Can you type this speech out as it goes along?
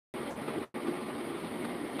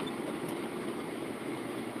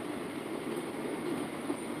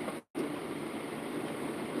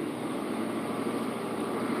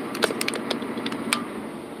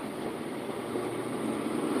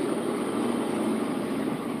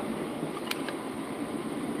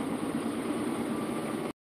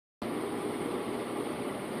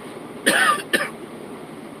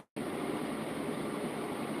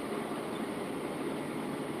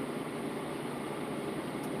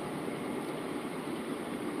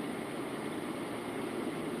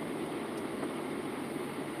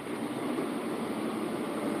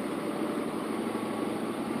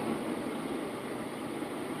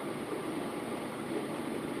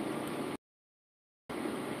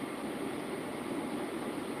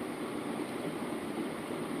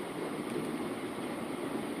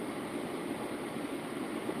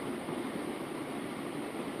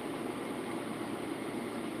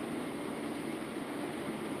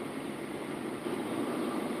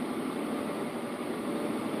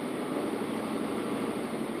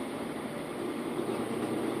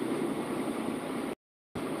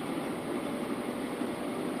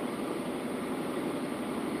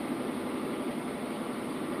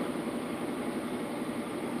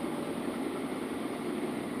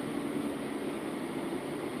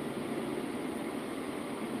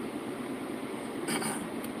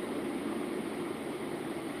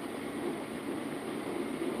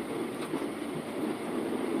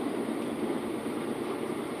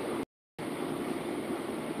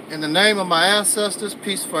In the name of my ancestors,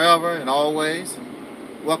 peace forever and always.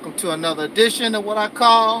 Welcome to another edition of what I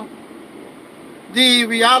call the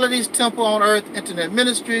Reality's Temple on Earth Internet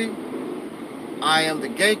Ministry. I am the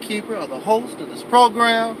gatekeeper or the host of this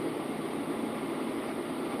program.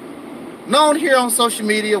 Known here on social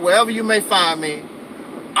media, wherever you may find me,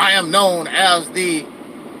 I am known as the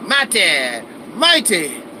mighty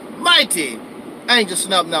Angel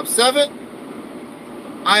Snub 7.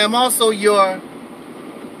 I am also your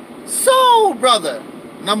soul brother,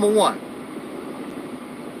 number 1.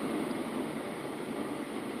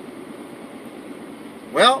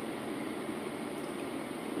 Well,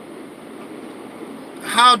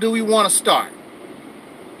 how do we want to start?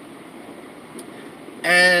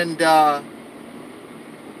 And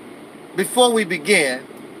before we begin,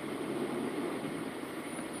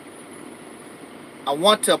 I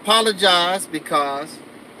want to apologize because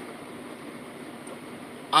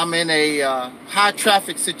I'm in a high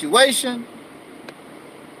traffic situation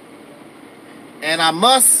and I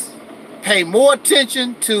must pay more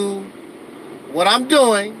attention to what I'm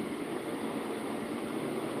doing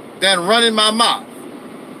than running my mouth.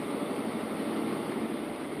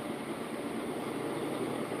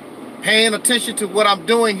 Paying attention to what I'm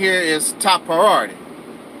doing here is top priority.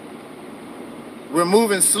 We're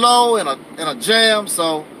moving slow in a jam,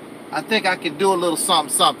 so I think I can do a little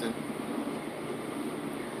something.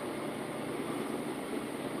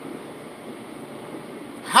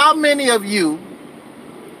 How many of you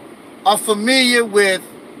are familiar with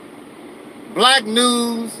Black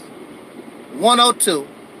News 102,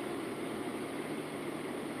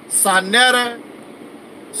 Sonetta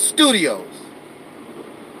Studios?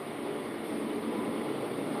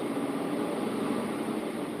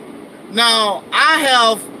 Now, I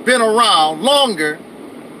have been around longer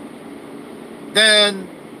than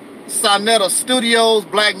Sonetta Studios,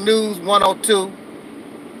 Black News 102.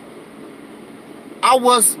 I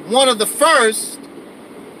was one of the first,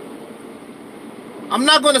 I'm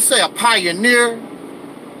not going to say a pioneer,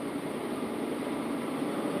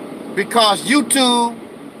 because YouTube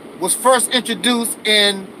was first introduced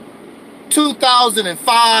in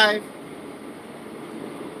 2005.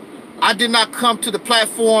 I did not come to the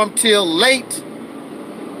platform till late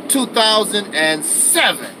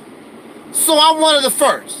 2007. So I'm one of the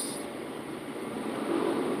first.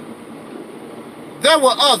 There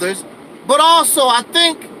were others, but also I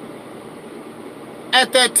think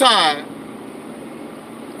at that time,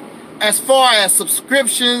 as far as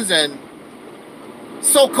subscriptions and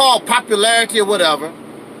so-called popularity or whatever,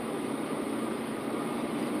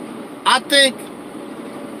 I think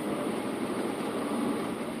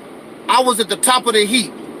I was at the top of the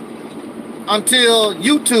heap until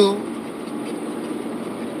YouTube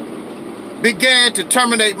began to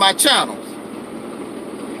terminate my channels.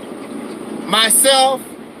 Myself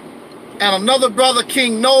and another brother,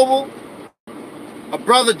 King Noble, a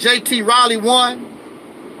brother, JT Riley 1.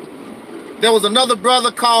 There was another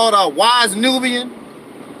brother called Wise Nubian.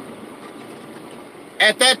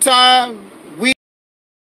 At that time, we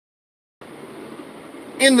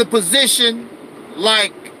in the position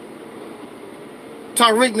like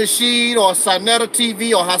Tariq Nasheed or Sonetta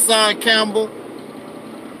TV or Hassan Campbell.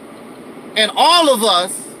 And all of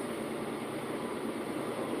us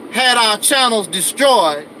had our channels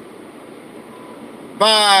destroyed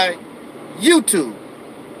by YouTube,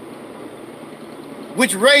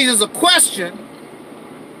 which raises a question: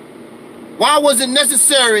 why was it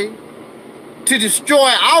necessary to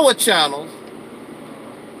destroy our channels,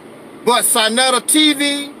 but Sonetta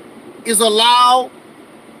TV is allowed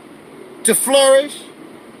to flourish?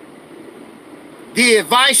 The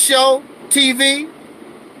Advice Show TV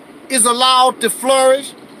is allowed to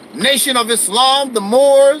flourish. Nation of Islam, the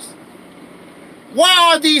Moors. Why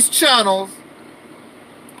are these channels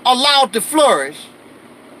allowed to flourish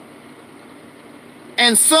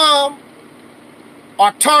and some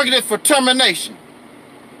are targeted for termination?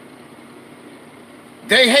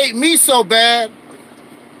 They hate me so bad,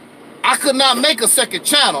 I could not make a second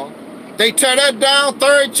channel. They tear that down,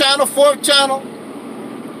 third channel, fourth channel,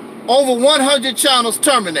 over 100 channels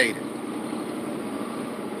terminated.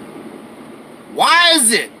 Why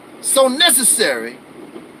is it so necessary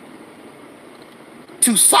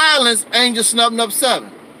to silence Angel Snub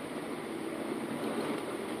 7?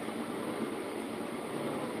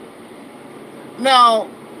 Now,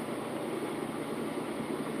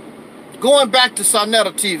 going back to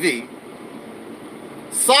Sonetta TV,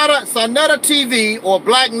 Sonetta TV or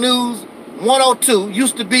Black News 102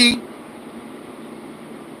 used to be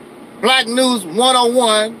Black News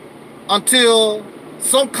 101 until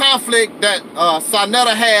some conflict that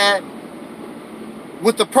Sonetta had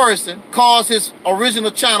with the person caused his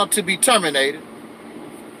original channel to be terminated.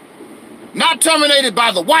 Not terminated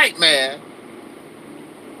by the white man.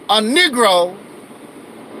 A Negro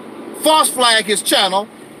false flagged his channel,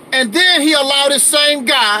 and then he allowed this same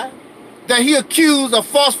guy that he accused of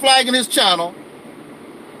false flagging his channel,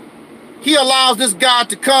 he allows this guy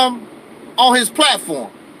to come on his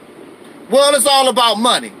platform. Well, it's all about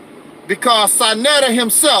money, because Sinetta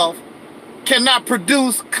himself cannot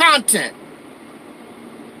produce content.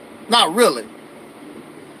 Not really.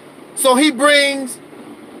 So he brings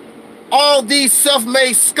all these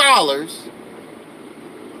self-made scholars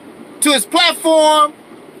to his platform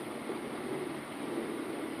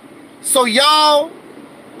so y'all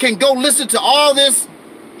can go listen to all this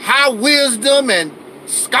high wisdom and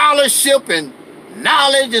scholarship and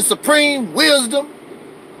knowledge and supreme wisdom.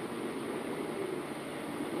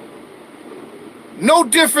 No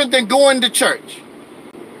different than going to church.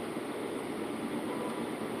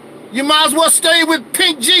 You might as well stay with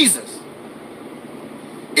Pink Jesus.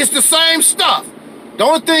 It's the same stuff. The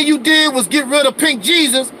only thing you did was get rid of Pink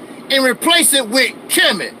Jesus and replace it with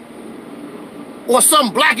Kemet or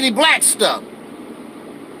some blackity black stuff.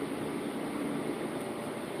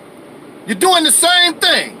 You're doing the same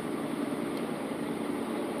thing.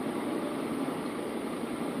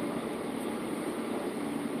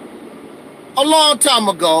 A long time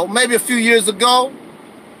ago, maybe a few years ago,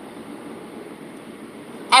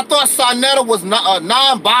 I thought Sinetta was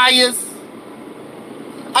non-biased.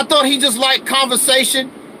 I thought he just liked conversation,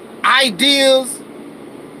 ideas,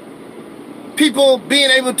 people being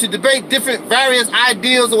able to debate different various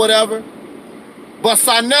ideas or whatever. But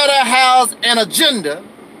Sinetta has an agenda,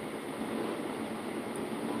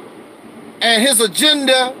 and his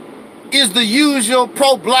agenda is the usual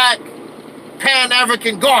pro-black,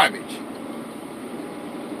 pan-African garbage.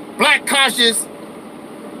 Black conscious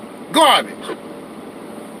garbage.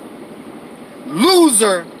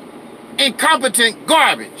 Loser, incompetent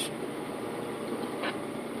garbage.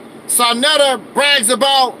 Sinetta brags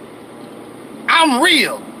about, I'm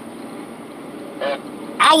real.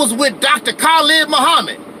 I was with Dr. Khalid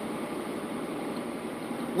Muhammad.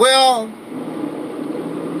 Well,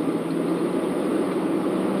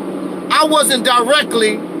 I wasn't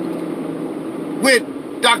directly with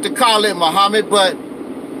Dr. Khalid Muhammad, but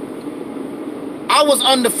I was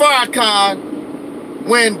under Farrakhan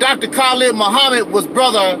when Dr. Khalid Muhammad was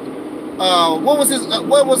brother, what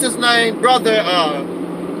was his name? Brother,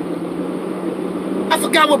 I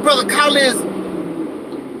forgot what brother Khalid's,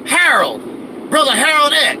 Harold, brother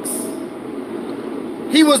Harold X.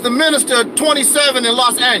 He was the minister of 27 in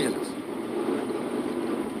Los Angeles.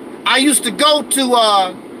 I used to go to,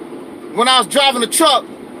 when I was driving the truck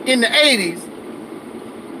in the 80s,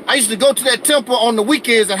 I used to go to that temple on the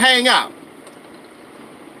weekends and hang out.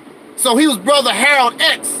 So he was brother Harold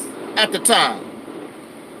X at the time.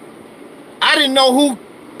 I didn't know who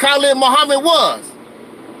Khalid Muhammad was.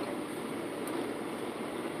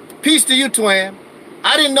 Peace to you, twin.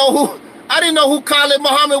 I didn't know who Khalid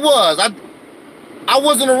Muhammad was. I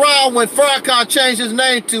wasn't around when Farrakhan changed his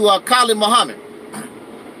name to Khalid Muhammad.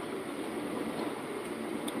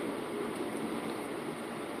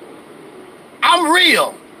 I'm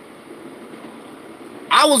real.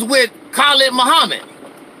 I was with Khalid Muhammad.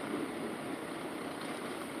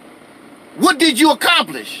 What did you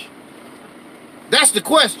accomplish? That's the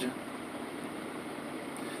question.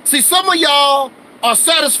 See, some of y'all are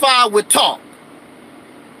satisfied with talk.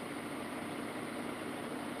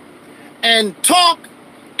 And talk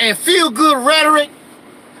and feel-good rhetoric,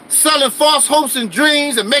 selling false hopes and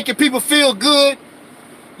dreams and making people feel good,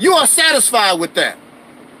 you are satisfied with that.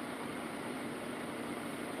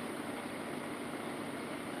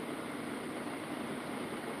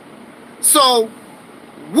 So,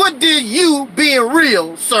 what did you, being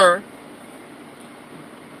real, sir,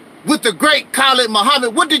 with the great Khalid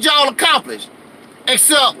Muhammad, what did y'all accomplish?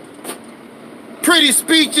 Except pretty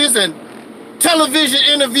speeches and television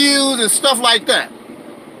interviews and stuff like that.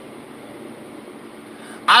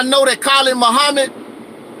 I know that Khalid Muhammad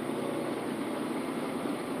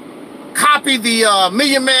copied the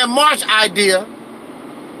Million Man March idea,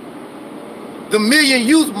 the Million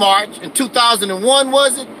Youth March in 2001,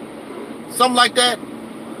 was it? Something like that.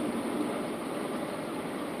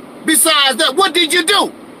 Besides that, what did you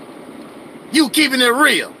do? You keeping it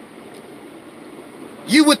real.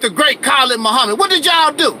 You with the great Khalid Muhammad. What did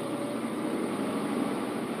y'all do?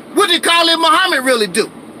 What did Khalid Muhammad really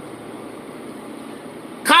do?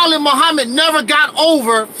 Khalid Muhammad never got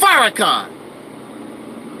over Farrakhan.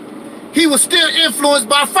 He was still influenced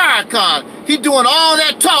by Farrakhan. He doing all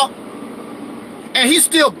that talk, and he's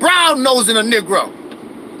still brown-nosing a Negro.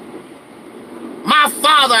 My my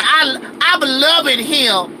father. I beloved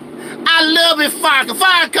him. I love it, Farrakhan.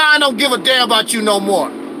 Farrakhan don't give a damn about you no more.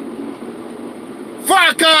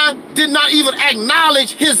 Farrakhan did not even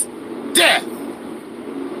acknowledge his death.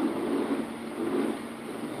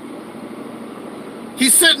 He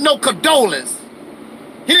sent no condolence.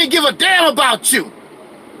 He didn't give a damn about you.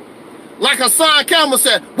 Like Hassan Campbell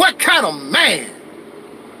said, what kind of man?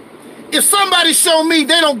 If somebody show me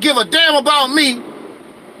they don't give a damn about me,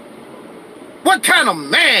 what kind of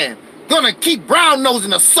man gonna keep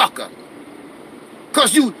brown-nosing a sucker?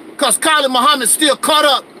 Cause Khalid Muhammad's still caught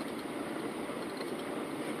up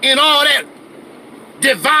in all that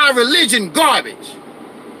divine religion garbage.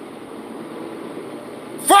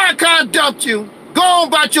 Farrakhan dumped you. Go on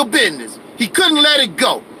about your business. He couldn't let it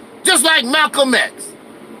go. Just like Malcolm X.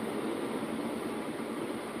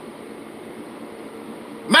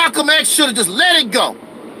 Malcolm X should have just let it go.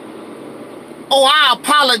 Oh, I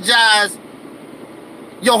apologize,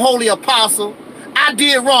 your holy apostle. I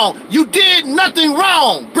did wrong. You did nothing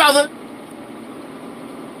wrong, brother.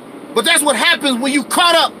 But that's what happens when you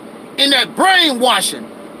caught up in that brainwashing,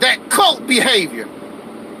 that cult behavior.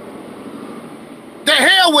 The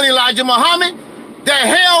hell with Elijah Muhammad. The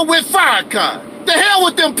hell with Farrakhan. The hell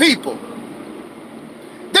with them people.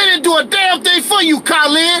 They didn't do a damn thing for you,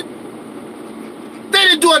 Khalid. They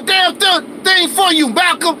didn't do a damn thing for you,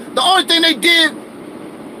 Malcolm. The only thing they did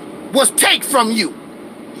was take from you.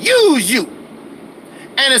 Use you.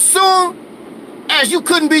 And as soon as you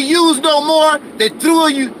couldn't be used no more, they threw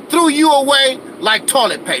you away like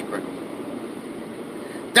toilet paper.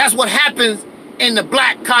 That's what happens in the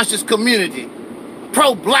black conscious community.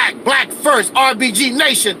 Pro-black, black first, RBG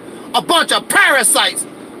Nation, a bunch of parasites,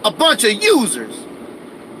 a bunch of users.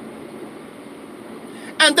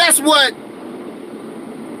 And that's what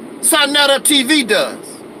Sonetta TV does.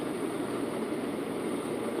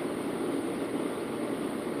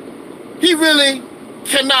 He really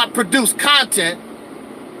cannot produce content,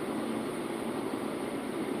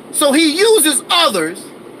 so he uses others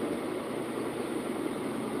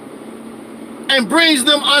and brings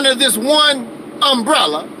them under this one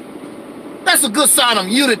umbrella. That's a good sign of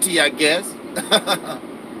unity, I guess.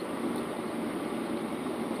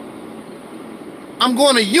 I'm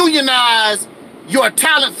going to unionize your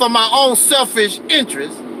talent for my own selfish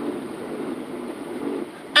interest.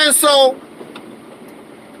 And so,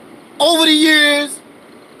 over the years,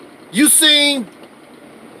 you've seen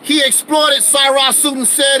he exploited Cyrus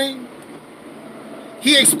Sudenseti.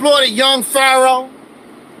 He exploited Young Pharaoh.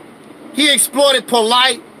 He exploited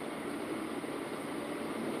Polite.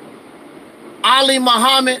 Ali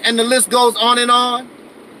Muhammad, and the list goes on and on.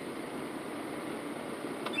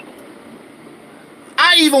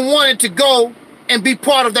 I even wanted to go and be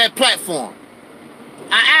part of that platform.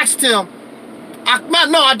 I asked him,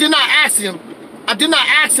 no, I did not ask him. I did not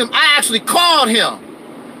ask him, I actually called him.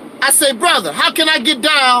 I said, brother, how can I get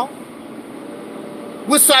down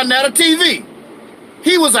with Sonetta TV?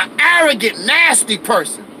 He was an arrogant, nasty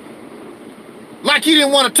person. Like he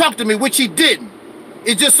didn't want to talk to me, which he didn't.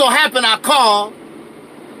 It just so happened I called,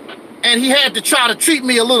 and he had to try to treat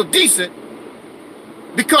me a little decent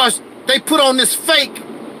because they put on this fake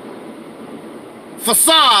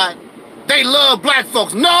facade. They love black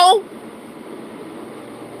folks. No.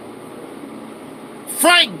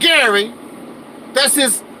 Frank Gehry, that's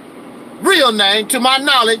his real name, to my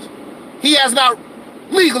knowledge. He has not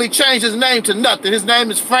legally changed his name to nothing. His name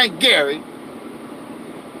is Frank Gehry.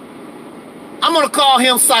 I'm going to call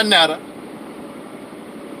him Sonetta.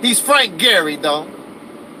 He's Frank Gehry, though.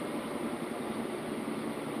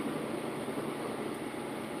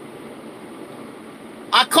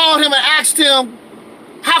 I called him and asked him,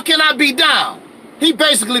 how can I be down? He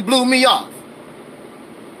basically blew me off.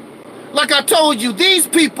 Like I told you, these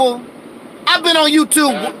people, I've been on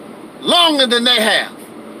YouTube longer than they have.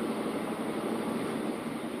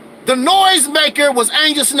 The noisemaker was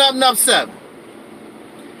Angel Snub Nub 7.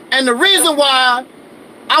 And the reason why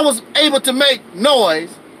I was able to make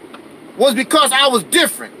noise was because I was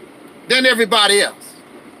different than everybody else.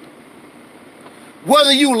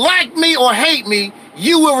 Whether you like me or hate me,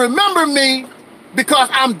 you will remember me because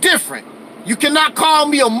I'm different. You cannot call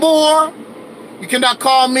me a Moor. You cannot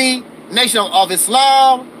call me Nation of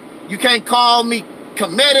Islam. You can't call me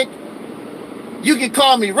Kemetic. You can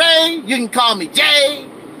call me Ray. You can call me Jay.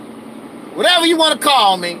 Whatever you want to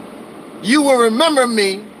call me, you will remember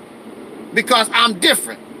me because I'm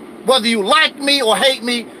different. Whether you like me or hate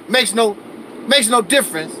me makes no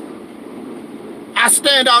difference. I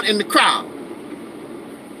stand out in the crowd.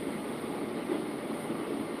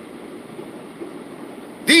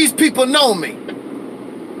 These people know me.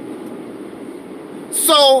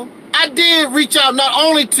 So I did reach out not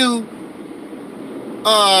only to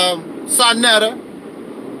Sonetta,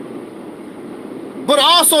 but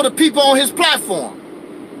also the people on his platform.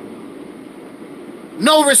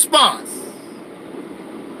 No response.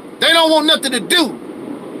 They don't want nothing to do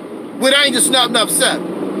with Angel Snuff Nuff 7.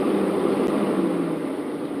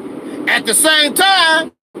 At the same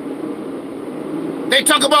time, they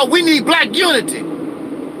talk about we need black unity.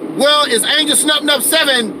 Well, is Angel Snuff Nuff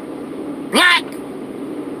 7 black?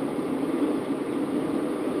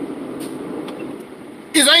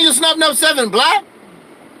 Is Angel Snuff Nuff 7 black?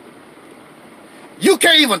 You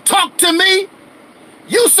can't even talk to me?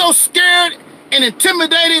 You so scared and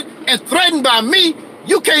intimidated and threatened by me,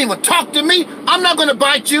 you can't even talk to me? I'm not gonna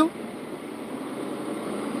bite you.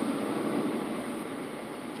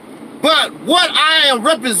 But what I am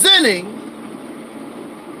representing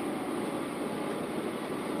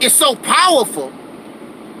is so powerful,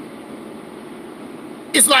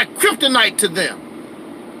 it's like kryptonite to them.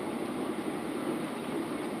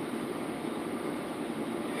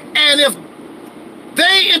 And if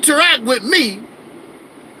they interact with me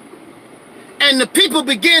and the people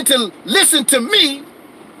begin to listen to me,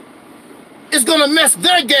 it's gonna mess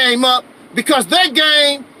their game up, because their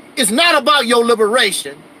game is not about your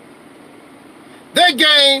liberation. Their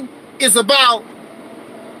game is about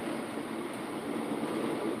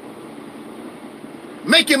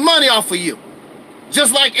making money off of you,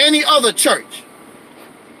 just like any other church.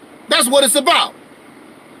 That's what it's about.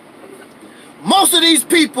 Most of these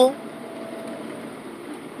people,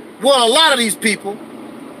 well, a lot of these people,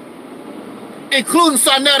 including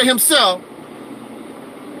Sonetta himself,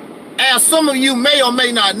 as some of you may or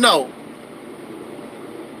may not know,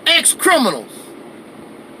 ex-criminals,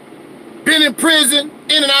 been in prison,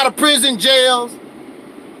 in and out of prison, jails,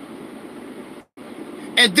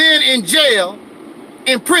 and then in jail,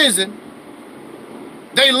 in prison,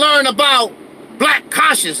 they learn about black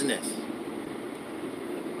consciousness.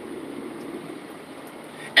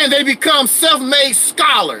 And they become self-made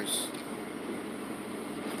scholars.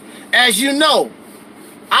 As you know,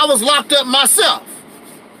 I was locked up myself.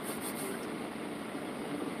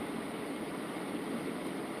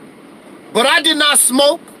 But I did not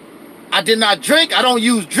smoke. I did not drink. I don't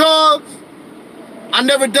use drugs. I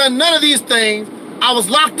never done none of these things. I was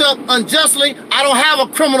locked up unjustly. I don't have a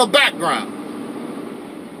criminal background.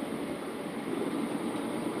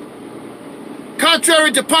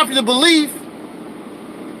 Contrary to popular belief,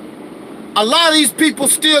 a lot of these people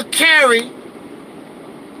still carry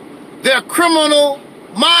their criminal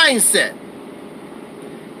mindset.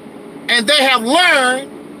 And they have learned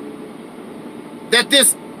that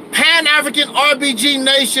this Pan-African RBG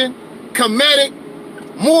nation, Kemetic,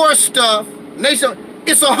 Moor stuff, nation,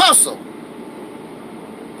 it's a hustle.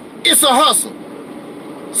 It's a hustle.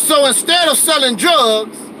 So instead of selling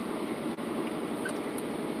drugs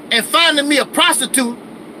and finding me a prostitute,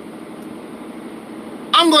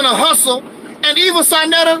 I'm gonna hustle. And even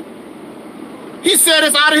Sonetta, he said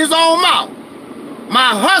it's out of his own mouth.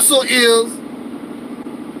 My hustle is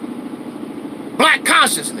black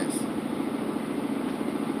consciousness.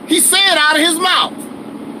 He said out of his mouth.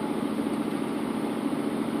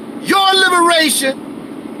 Your liberation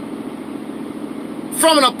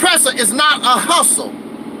from an oppressor is not a hustle.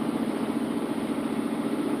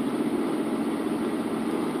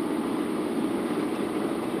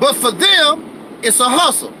 But for them, it's a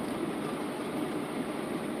hustle.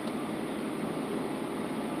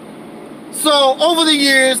 So over the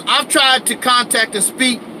years, I've tried to contact and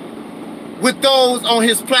speak with those on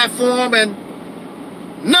his platform, and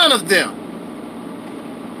none of them,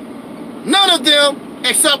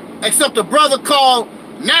 except a brother called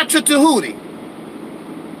Natural Tahuti.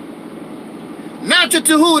 Natural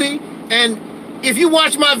Tahuti, and if you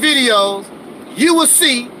watch my videos, you will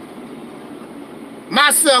see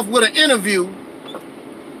myself with an interview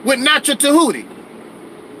with Natural Tahuti.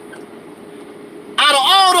 Out of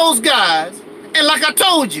all those guys, and like I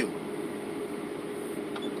told you,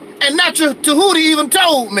 and Natural Tahuti even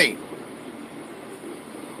told me,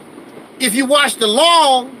 if you watch the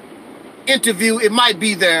long interview, it might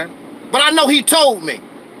be there, but I know he told me.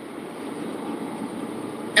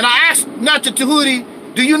 And I asked Natural Tahuti,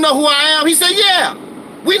 do you know who I am? He said, yeah,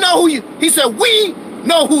 we know who you, he said, we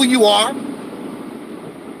know who you are.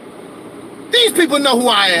 These people know who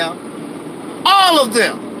I am. All of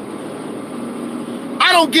them.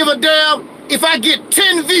 I don't give a damn if I get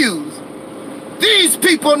 10 views. These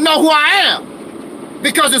people know who I am,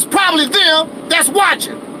 because it's probably them that's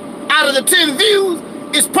watching. Out of the 10 views,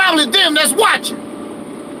 it's probably them that's watching.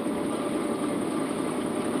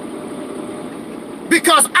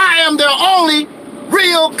 Because I am their only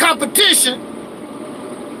real competition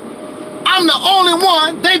I'm the only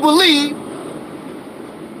one they believe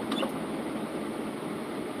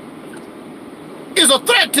is a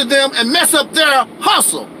threat to them and mess up their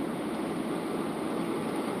hustle.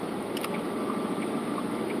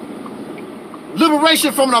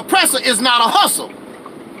 Liberation from an oppressor is not a hustle.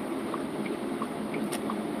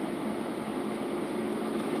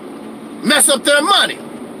 Mess up their money.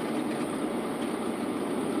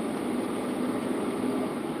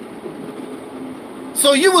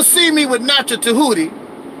 So you will see me with Nacha Tahuti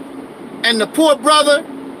and the poor brother.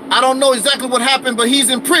 I don't know exactly what happened, but he's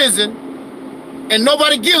in prison and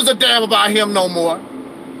nobody gives a damn about him no more.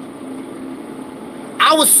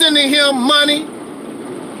 I was sending him money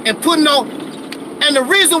and putting on, and the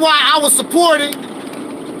reason why I was supporting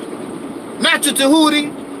Nacha Tahuti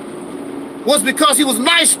was because he was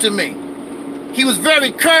nice to me. He was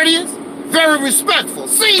very courteous, very respectful.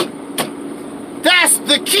 See, that's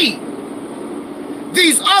the key.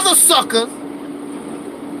 These other suckers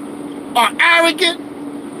are arrogant,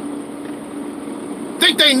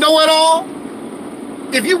 think they know it all.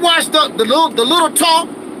 If you watch the little talk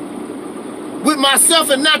with myself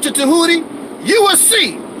and Nacha Tahuti, you will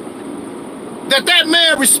see that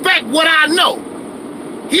man respect what I know.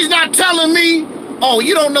 He's not telling me, oh,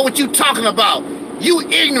 you don't know what you're talking about. You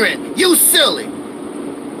ignorant, you silly.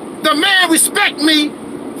 The man respect me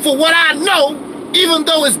for what I know, even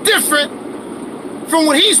though it's different from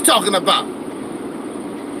what he's talking about.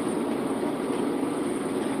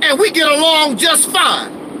 And we get along just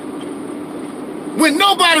fine. When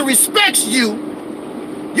nobody respects you,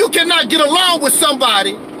 you cannot get along with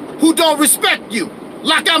somebody who don't respect you.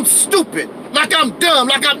 Like I'm stupid, like I'm dumb,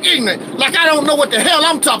 like I'm ignorant, like I don't know what the hell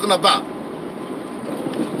I'm talking about.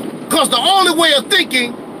 Because the only way of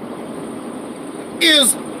thinking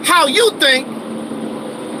is how you think,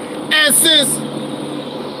 and since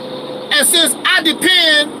I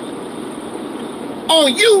depend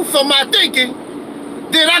on you for my thinking,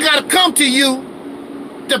 then I gotta come to you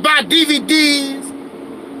to buy DVDs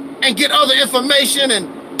and get other information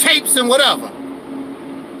and tapes and whatever.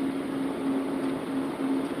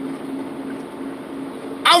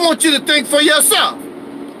 I want you to think for yourself.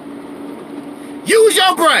 Use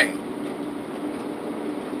your brain.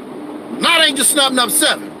 Not ain't just snubbing up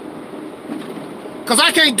 7. Because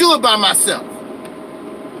I can't do it by myself.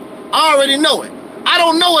 I already know it. I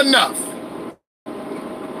don't know enough.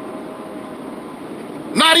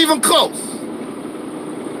 Not even close.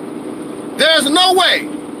 There's no way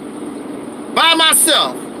by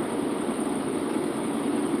myself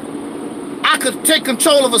I could take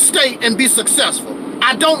control of a state and be successful.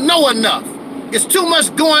 I don't know enough. It's too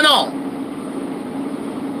much going on.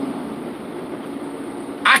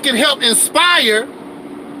 I can help inspire,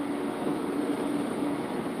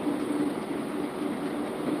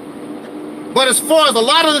 but as far as a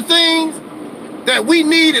lot of the things that we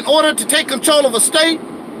need in order to take control of a state,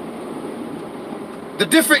 the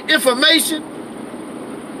different information,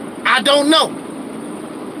 I don't know.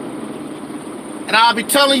 And I'll be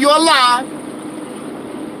telling you a lie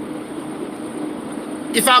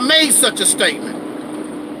if I made such a statement.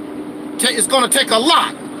 It's going to take a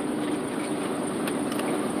lot.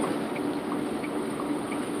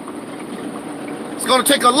 It's going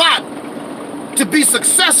to take a lot to be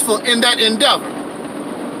successful in that endeavor.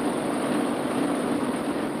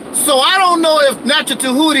 So I don't know if Nacha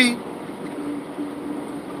Tahuti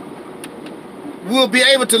will be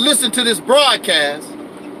able to listen to this broadcast,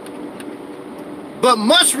 but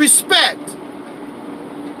much respect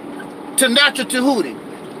to Nacha Tahuti.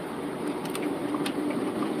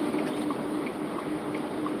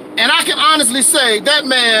 And I can honestly say that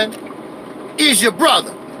man is your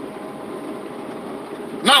brother.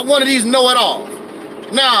 Not one of these know-it-alls.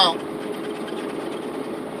 Now,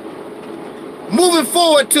 moving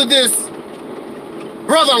forward to this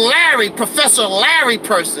Brother Larry, Professor Larry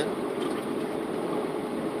person,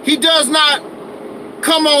 he does not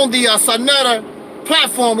come on the Sonetta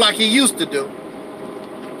platform like he used to do.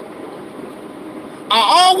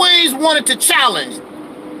 I always wanted to challenge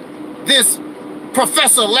this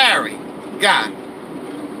Professor Larry guy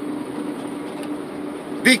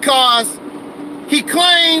because he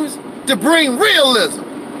claims to bring realism.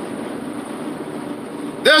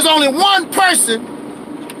 There's only one person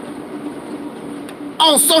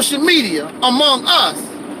on social media among us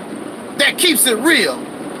that keeps it real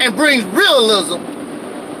and brings realism.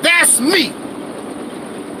 That's me.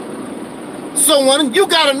 So when you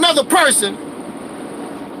got another person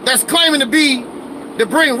that's claiming to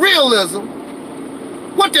bring realism,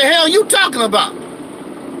 what the hell you talking about?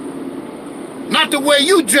 Not the way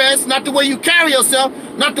you dress, not the way you carry yourself,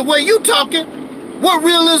 not the way you talking. What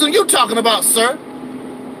realism you talking about, sir?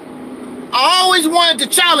 I always wanted to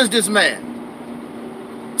challenge this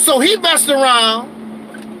man. So he messed around.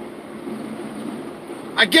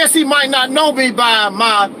 I guess he might not know me by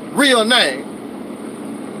my real name.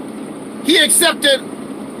 He accepted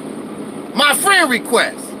my friend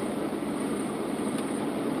request.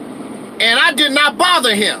 And I did not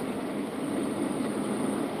bother him.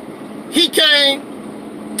 He came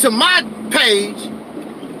to my page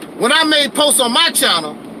when I made posts on my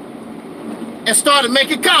channel and started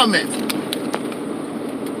making comments.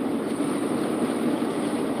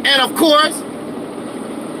 And of course,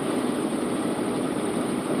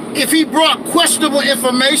 if he brought questionable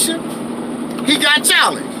information, he got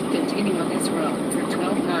challenged. Continue on this road for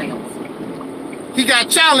 12 miles. He got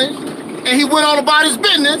challenged and he went on about his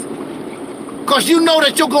business because you know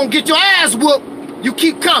that you're going to get your ass whooped. You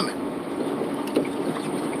keep coming.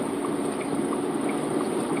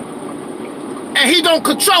 And he don't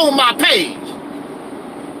control my page.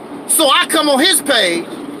 So I come on his page.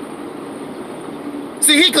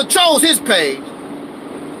 See, he controls his page.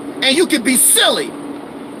 And you can be silly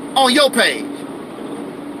on your page.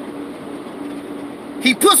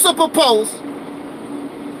 He puts up a post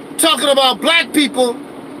talking about black people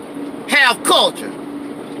have culture.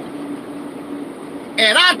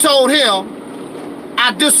 And I told him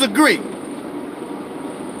I disagree.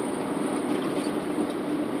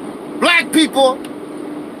 Black people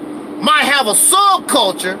might have a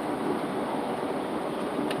subculture,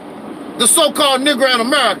 the so-called Negro in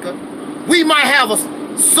America. We might have a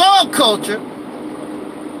subculture,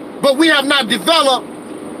 but we have not developed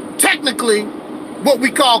technically what we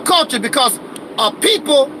call culture, because a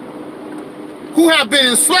people who have been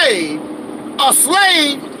enslaved, a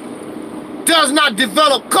slave does not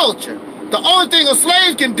develop culture. The only thing a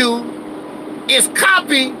slave can do is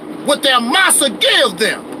copy what their master gives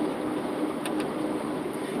them.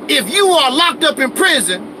 If you are locked up in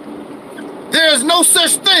prison, there is no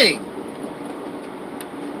such thing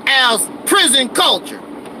as prison culture.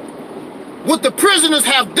 What the prisoners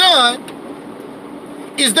have done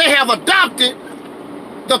is they have adopted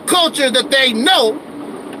the culture that they know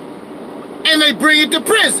and they bring it to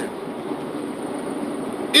prison.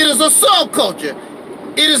 It is a subculture.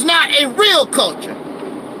 It is not a real culture.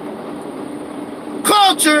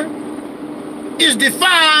 Culture is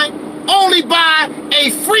defined only by a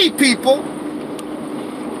free people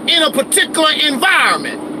in a particular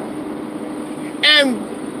environment. And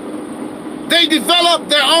they develop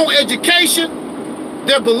their own education,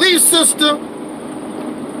 their belief system,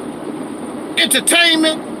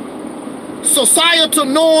 entertainment, societal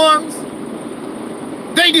norms.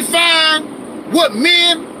 They define what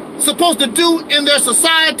men supposed to do in their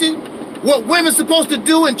society, what women supposed to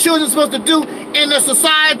do and children supposed to do in their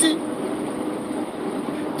society.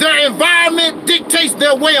 Their environment dictates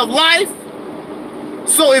their way of life.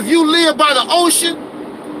 So if you live by the ocean,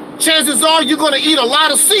 chances are you're going to eat a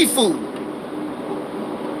lot of seafood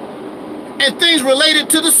and things related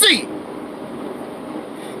to the sea.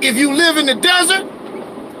 If you live in the desert,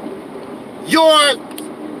 your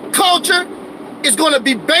culture is going to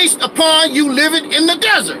be based upon you living in the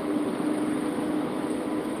desert.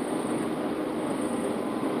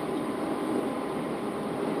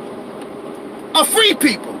 A free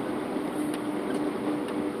people.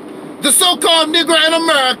 The so-called Negro in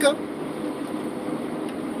America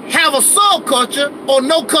have a subculture or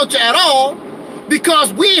no culture at all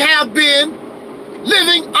because we have been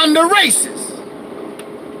living under races.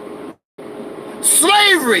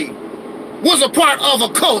 Slavery was a part of a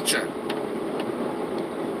culture.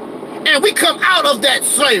 And we come out of that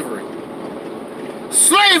slavery.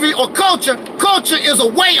 Slavery or culture is a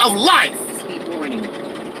way of life.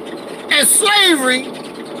 And slavery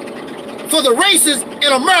for the races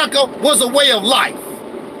in America was a way of life.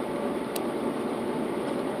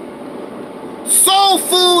 Soul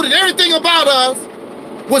food and everything about us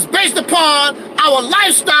was based upon our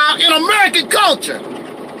lifestyle in American culture.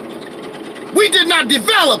 We did not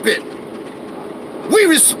develop it. We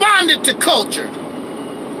responded to culture.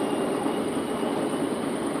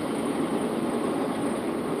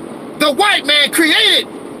 The white man created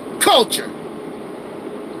culture.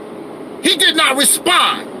 He did not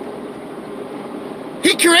respond.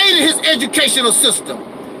 He created his educational system,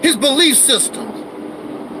 his belief systems,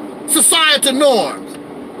 societal norms,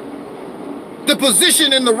 the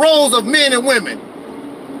position and the roles of men and women.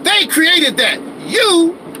 They created that.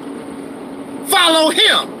 You follow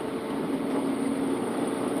him.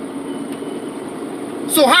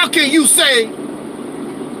 So how can you say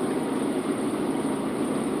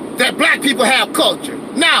that black people have culture?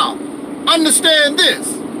 Now, understand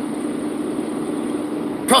this.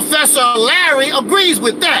 Professor Larry agrees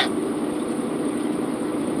with that.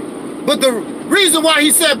 But the reason why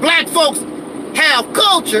he said black folks have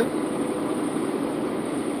culture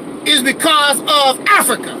is because of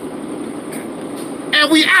Africa.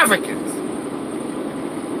 And we Africans.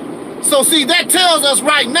 So see, that tells us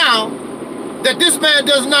right now that this man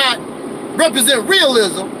does not represent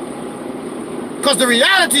realism, because the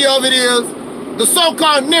reality of it is the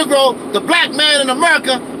so-called Negro, the black man in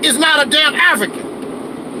America, is not a damn African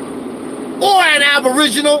or an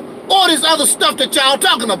Aboriginal or this other stuff that y'all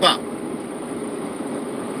talking about.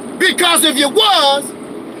 Because if you was,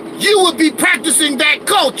 you would be practicing that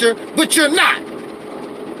culture, but you're not.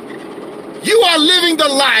 You are living the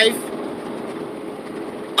life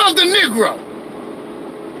of the Negro.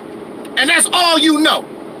 And that's all you know.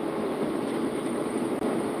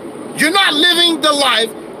 You're not living the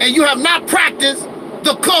life, and you have not practiced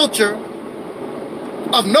the culture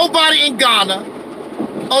of nobody in Ghana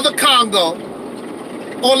or the Congo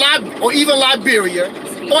or even Liberia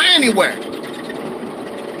or anywhere.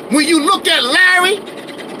 When you look at Larry,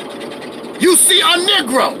 you see a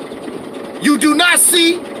Negro. You do not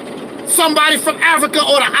see somebody from Africa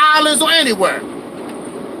or the islands or anywhere.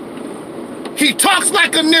 He talks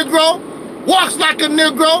like a Negro, walks like a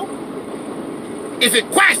Negro. If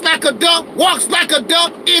it quacks like a duck, walks like a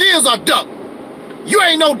duck, it is a duck. You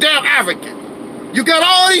ain't no damn African. You got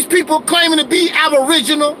all these people claiming to be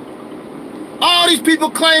Aboriginal, all these people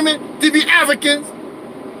claiming to be Africans.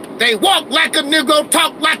 They walk like a Negro,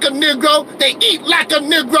 talk like a Negro, they eat like a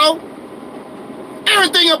Negro.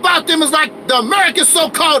 Everything about them is like the American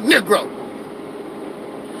so-called Negro.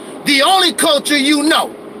 The only culture you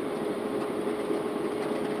know.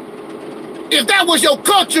 If that was your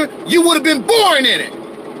culture, you would have been born in it.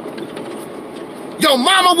 Your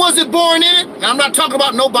mama wasn't born in it. And I'm not talking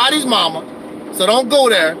about nobody's mama, so don't go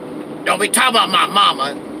there. Don't be talking about my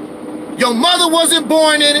mama. Your mother wasn't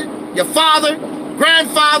born in it. Your father,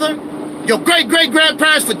 grandfather, your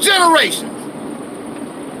great-great-grandparents for generations.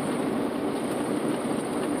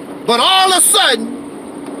 But all of a sudden,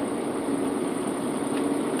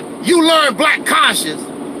 you learn black conscience,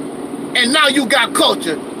 and now you got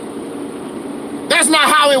culture. That's not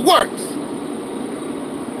how it works.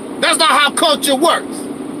 That's not how culture works.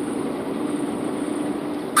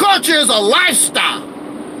 Culture is a lifestyle.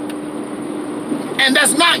 And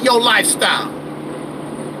that's not your lifestyle.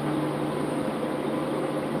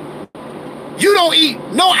 You don't eat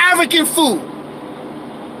no African food.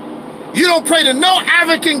 You don't pray to no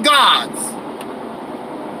African gods.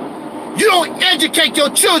 You don't educate your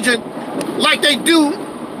children like they do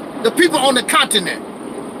the people on the continent,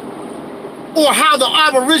 or how the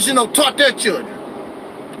Aboriginal taught their children.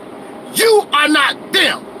 You are not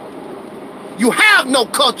them. You have no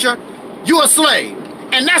culture. You're a slave.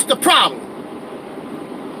 And that's the problem.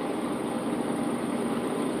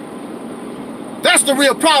 That's the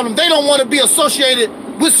real problem. They don't want to be associated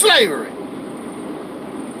with slavery.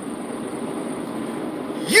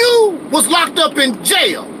 You was locked up in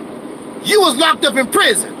jail. You was locked up in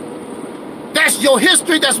prison. That's your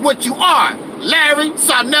history. That's what you are. Larry,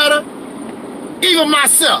 Sarnetta, even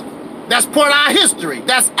myself. That's part of our history.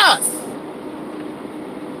 That's us.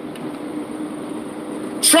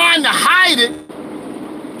 Trying to hide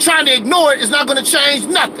it, trying to ignore it is not going to change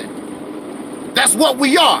nothing. That's what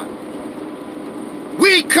we are.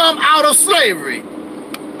 We come out of slavery.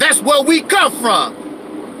 That's where we come from.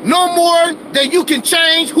 No more than you can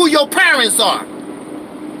change who your parents are.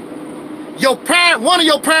 One of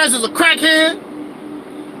your parents is a crackhead,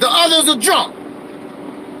 the other is a drunk.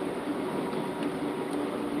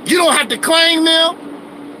 You don't have to claim them.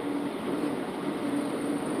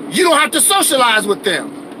 You don't have to socialize with them.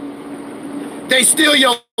 They still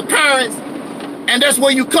your parents, and that's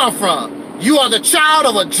where you come from. You are the child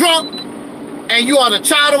of a drunk, and you are the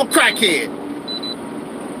child of a crackhead.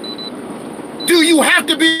 Do you have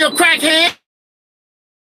to be a crackhead?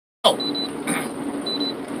 No.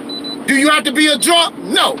 Do you have to be a drunk?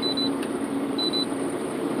 No.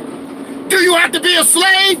 Do you have to be a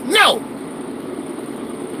slave? No.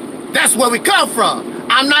 That's where we come from.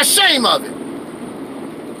 I'm not ashamed of it.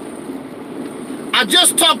 I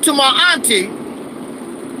just talked to my auntie,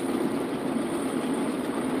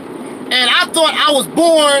 and I thought I was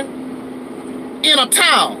born in a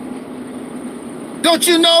town. Don't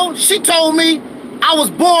you know? She told me I was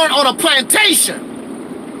born on a plantation,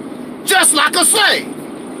 just like a slave.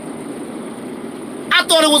 I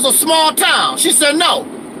thought it was a small town. She said, no,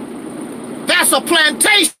 that's a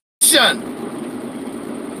plantation.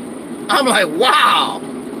 I'm like, wow.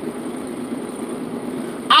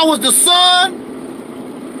 I was the son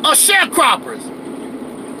of sharecroppers.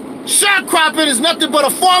 Sharecropping is nothing but a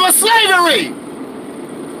form of slavery.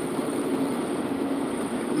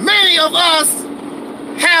 Many of us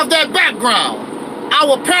have that background.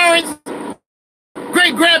 Our parents,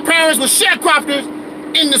 great-grandparents were sharecroppers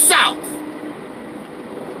in the South.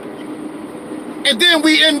 And then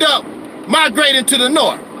we end up migrating to the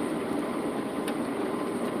North.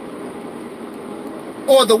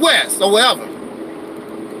 Or the West, or wherever.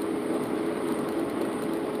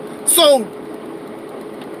 So,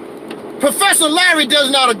 Professor Larry does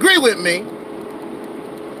not agree with me.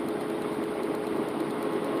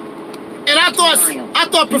 And I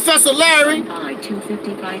thought Professor Larry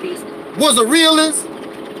was a realist.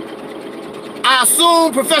 I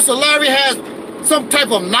assume Professor Larry has some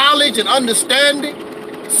type of knowledge and understanding.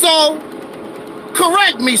 So,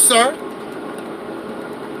 correct me, sir.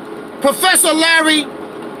 Professor Larry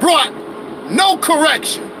brought no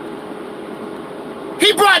correction.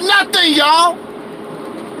 He brought nothing, y'all.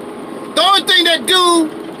 The only thing that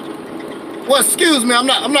dude, well, excuse me, I'm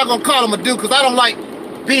not gonna call him a dude because I don't like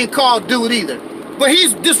being called dude either. But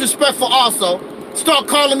he's disrespectful also. Start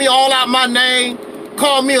calling me all out my name,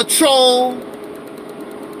 call me a troll,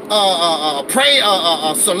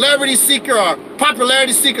 a celebrity seeker or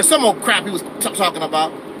popularity seeker, some old crap he was talking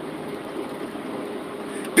about.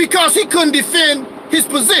 Because he couldn't defend his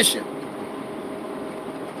position.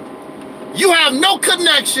 You have no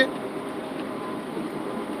connection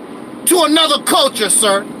to another culture,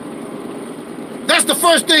 sir. That's the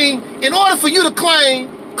first thing. In order for you to claim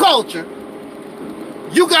culture,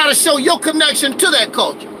 you got to show your connection to that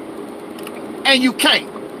culture. And you can't.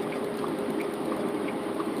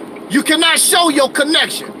 You cannot show your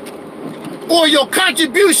connection or your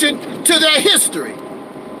contribution to their history.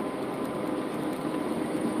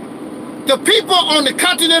 The people on the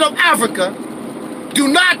continent of Africa do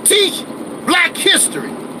not teach black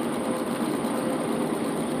history.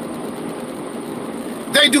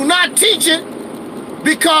 They do not teach it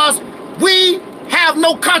because we have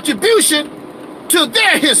no contribution to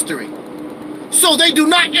their history. So they do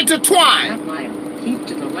not intertwine. Keep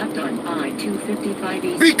to the left on I-255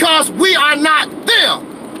 East. Because we are not them.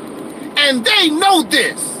 And they know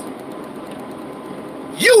this.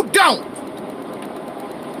 You don't.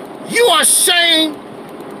 You are ashamed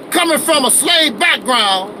coming from a slave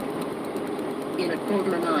background. In a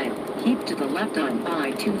quarter mile, keep to the left on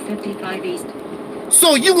I-255 East.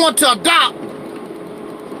 So you want to adopt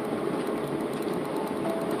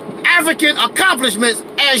African accomplishments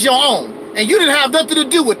as your own. And you didn't have nothing to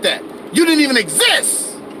do with that. You didn't even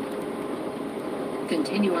exist.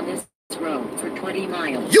 Continue on this road for 20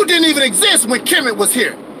 miles. You didn't even exist when Kemet was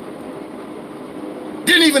here.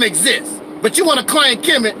 Didn't even exist. But you want to claim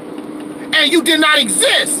Kemet, and you did not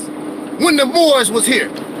exist when the Moors was here.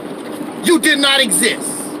 You did not exist.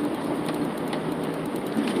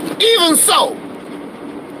 Even so,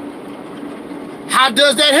 how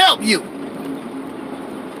does that help you?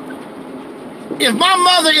 If my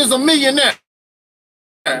mother is a millionaire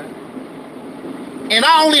and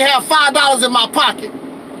I only have $5 in my pocket,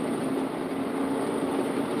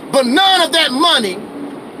 but none of that money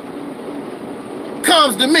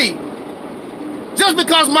comes to me, just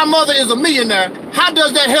because my mother is a millionaire, how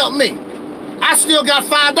does that help me? I still got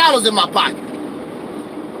 $5 in my pocket.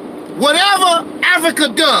 Whatever Africa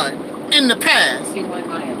done in the past, In 1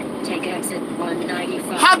 mile, take exit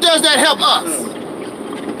 195. how does that help us?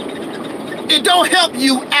 It don't help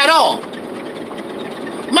you at all.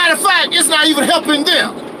 Matter of fact, it's not even helping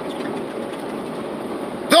them.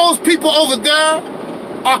 Those people over there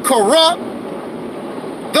are corrupt.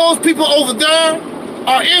 Those people over there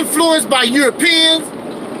are influenced by Europeans.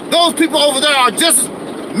 Those people over there are just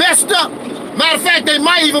messed up. Matter of fact, they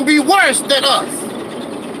might even be worse than us.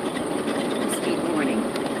 Speed warning.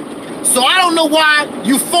 So I don't know why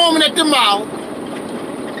you foaming at the mouth,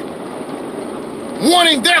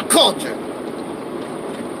 wanting their culture.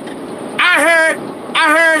 I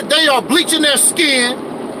heard they are bleaching their skin.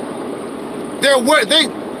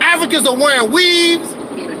 Africans are wearing weaves.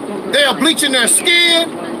 They are bleaching their skin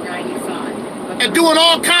and doing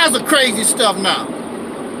all kinds of crazy stuff now.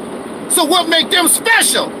 So what makes them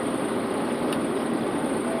special?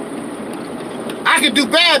 I can do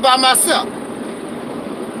bad by myself.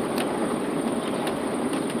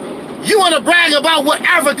 You want to brag about what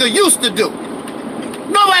Africa used to do.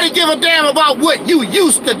 Nobody give a damn about what you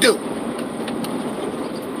used to do.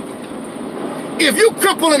 If you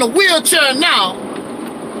cripple in a wheelchair now,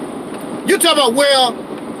 you talk about, well,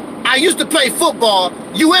 I used to play football.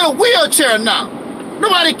 You in a wheelchair now.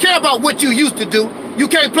 Nobody care about what you used to do. You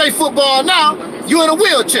can't play football now. You in a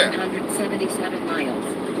wheelchair. 177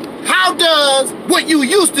 miles. How does what you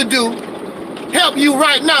used to do help you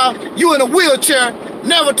right now? You in a wheelchair,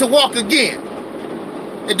 never to walk again.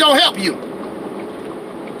 It don't help you.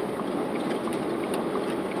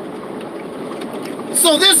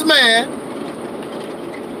 So this man,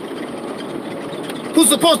 who's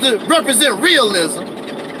supposed to represent realism,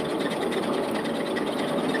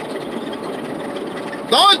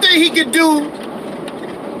 the only thing he can do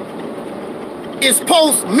is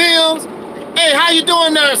post memes. Hey, how you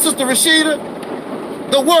doing there, Sister Rashida?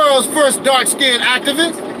 The world's first dark-skinned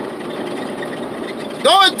activist. The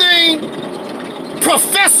only thing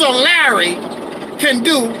Professor Larry can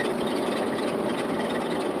do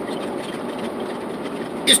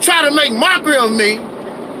is try to make mockery of me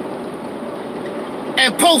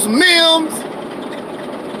and post memes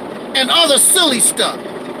and other silly stuff.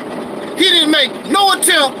 He didn't make no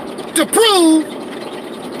attempt to prove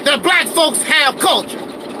that black folks have culture.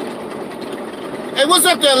 Hey, what's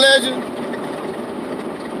up there, legend?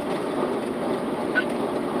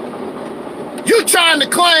 You trying to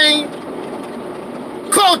claim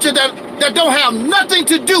culture that don't have nothing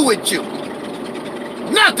to do with you.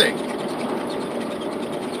 Nothing.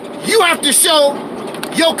 You have to show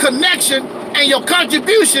your connection and your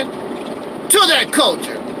contribution to that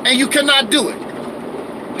culture, and you cannot do it.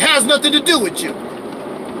 It has nothing to do with you.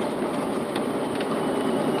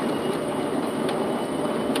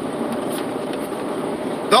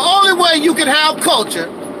 The only way you can have culture,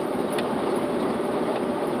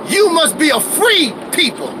 you must be a free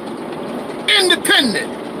people,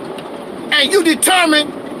 independent, and you determine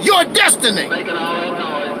your destiny.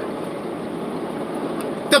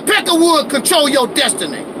 The Peckerwood control your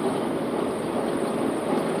destiny.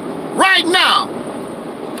 Right now,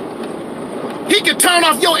 he can turn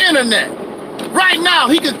off your internet. Right now,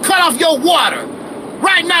 he can cut off your water.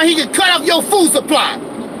 Right now, he can cut off your food supply.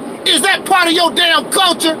 Is that part of your damn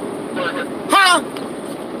culture? Huh?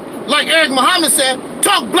 Like Eric Muhammad said,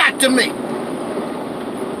 talk black to me.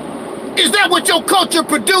 Is that what your culture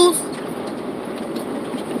produced?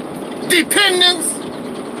 Dependence?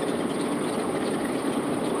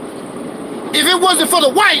 If it wasn't for the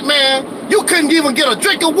white man, you couldn't even get a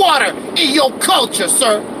drink of water in your culture,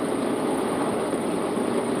 sir.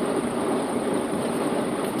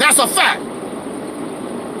 That's a fact.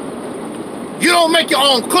 You don't make your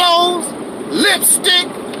own clothes, lipstick,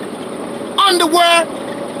 underwear.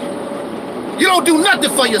 You don't do nothing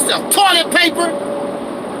for yourself. Toilet paper.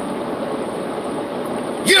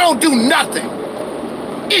 You don't do nothing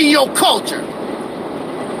in your culture.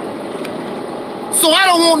 So I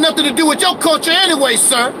don't want nothing to do with your culture anyway,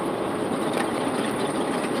 sir.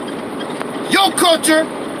 Your culture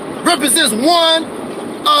represents one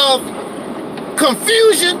of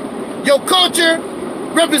confusion. Your culture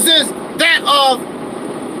represents that of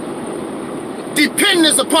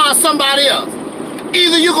dependence upon somebody else.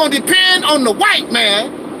 Either you're going to depend on the white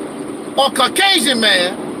man or Caucasian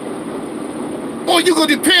man, or you're going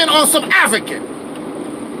to depend on some African.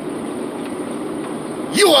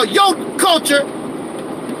 Your culture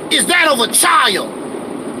is that of a child.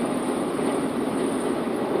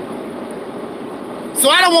 So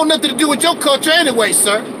I don't want nothing to do with your culture anyway,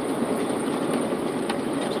 sir.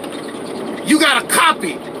 You gotta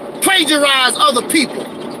copy, plagiarize other people.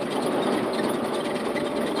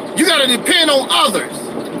 You gotta depend on others.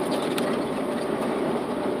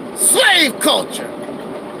 Slave culture.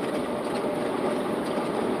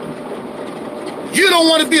 You don't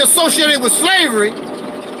want to be associated with slavery,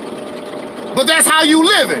 but that's how you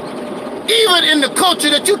live it. Even in the culture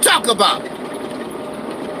that you talk about,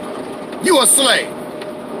 you're a slave.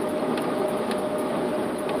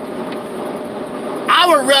 I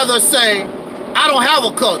would rather say I don't have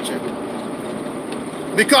a culture,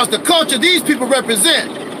 because the culture these people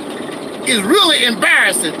represent is really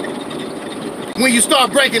embarrassing when you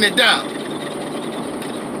start breaking it down.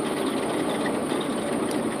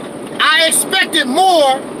 I expected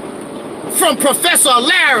more from Professor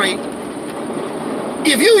Larry.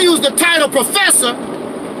 If you use the title professor,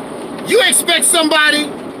 you expect somebody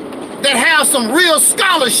that has some real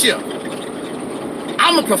scholarship.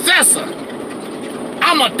 I'm a professor.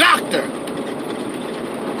 I'm a doctor.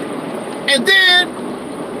 And then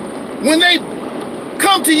when they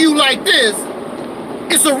come to you like this,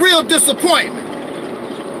 it's a real disappointment.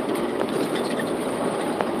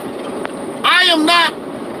 I am not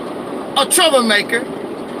a troublemaker.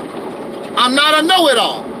 I'm not a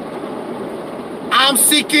know-it-all. I'm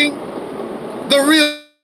seeking the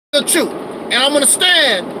real truth, and I'm going to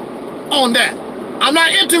stand on that. I'm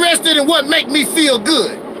not interested in what make me feel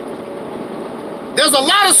good. There's a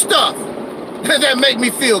lot of stuff that make me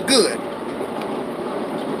feel good.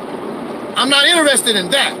 I'm not interested in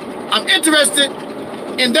that. I'm interested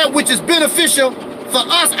in that which is beneficial for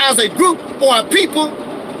us as a group or a people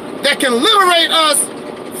that can liberate us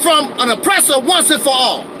from an oppressor once and for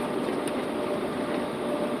all.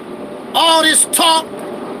 all this talk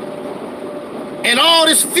and all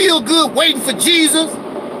this feel-good waiting for Jesus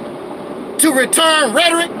to return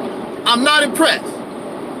rhetoric, I'm not impressed.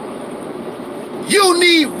 You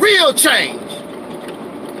need real change.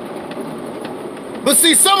 But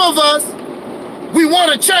see, some of us, we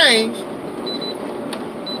want to change,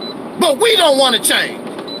 but we don't want to change.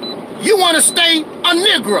 You want to stay a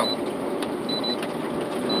Negro.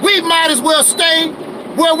 We might as well stay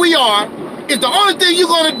where we are. If the only thing you're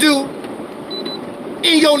going to do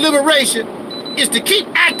in your liberation is to keep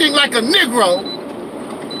acting like a Negro,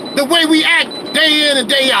 the way we act day in and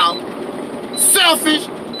day out, selfish,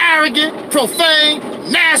 arrogant, profane,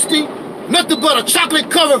 nasty, nothing but a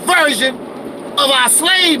chocolate-covered version of our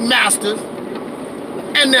slave masters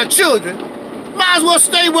and their children, might as well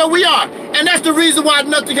stay where we are. And that's the reason why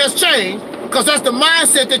nothing has changed, because that's the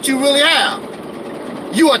mindset that you really have.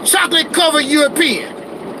 You a chocolate-covered European.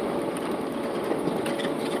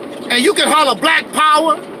 And you can holler Black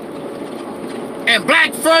Power and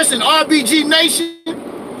Black First and RBG Nation.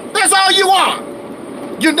 That's all you are.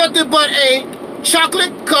 You're nothing but a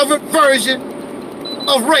chocolate-covered version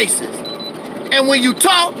of racist. And when you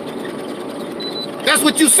talk, that's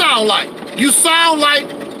what you sound like. You sound like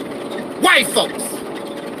white folks.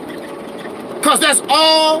 Because that's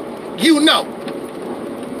all you know.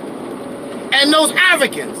 And those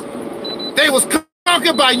Africans, they was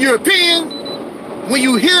conquered by Europeans. When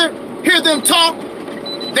you hear them talk,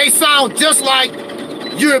 they sound just like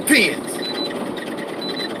Europeans.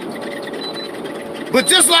 But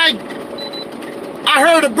just like I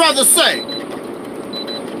heard a brother say,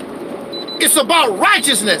 it's about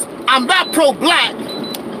righteousness. I'm not pro-black,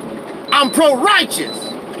 I'm pro-righteous.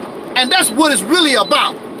 And that's what it's really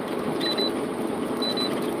about.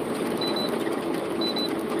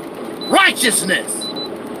 Righteousness.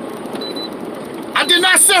 I did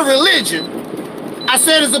not say religion. I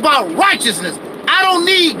said it's about righteousness. I don't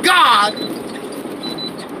need God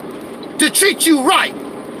to treat you right.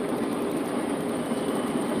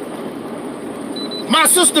 My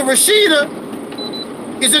sister Rashida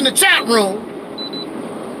is in the chat room,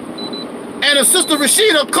 and if Sister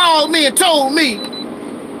Rashida called me and told me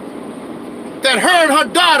that her and her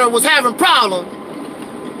daughter was having problems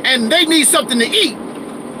and they need something to eat,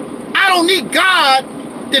 I don't need God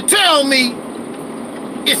to tell me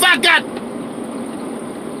if I got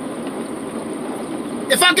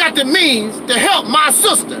the means to help my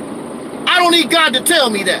sister. I don't need God to tell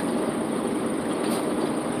me that.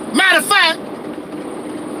 Matter of fact,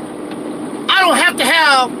 I don't have to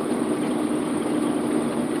have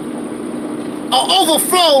an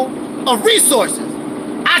overflow of resources.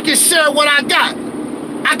 I can share what I got.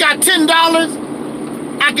 I got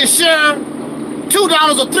 $10. I can share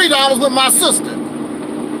 $2 or $3 with my sister.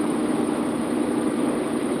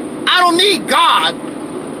 I don't need God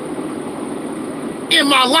in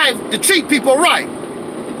my life to treat people right.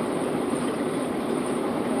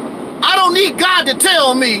 I don't need God to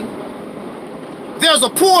tell me there's a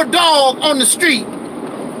poor dog on the street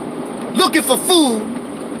looking for food,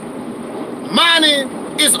 minding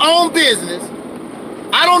its own business.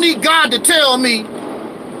 I don't need God to tell me,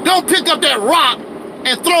 don't pick up that rock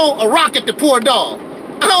and throw a rock at the poor dog.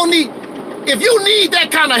 I don't need, if you need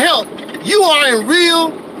that kind of help, you are in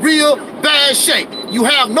real bad shape. You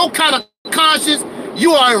have no kind of conscience.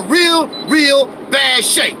 You are in real bad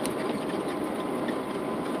shape.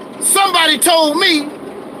 Somebody told me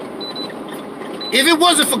if it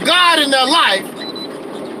wasn't for God in their life,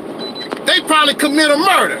 they probably commit a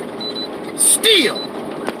murder. Still,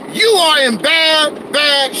 you are in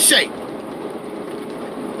bad shape.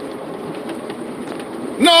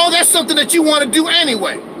 No, that's something that you want to do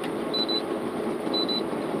anyway.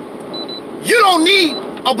 You don't need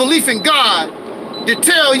a belief in God to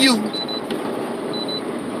tell you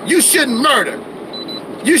you shouldn't murder.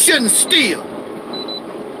 You shouldn't steal.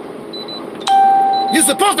 You're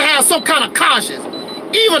supposed to have some kind of conscience.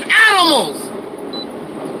 Even animals.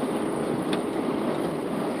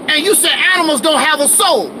 And you say animals don't have a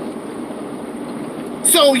soul.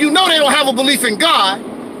 So you know they don't have a belief in God.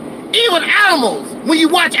 Even animals, when you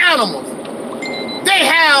watch animals, they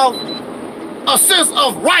have a sense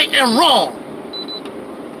of right and wrong.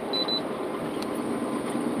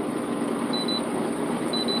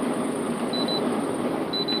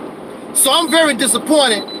 So I'm very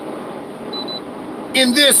disappointed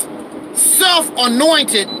in this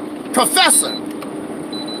self-anointed professor.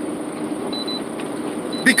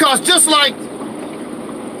 Because just like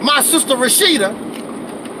my sister Rashida,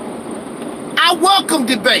 I welcome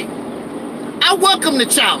debate. I welcome the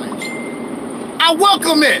challenge. I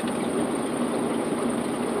welcome it.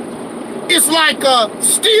 It's like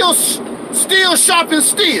steel sharpens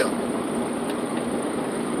steel.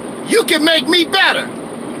 You can make me better,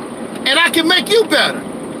 and I can make you better.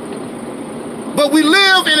 But we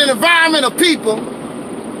live in an environment of people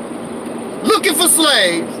looking for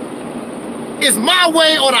slaves. It's my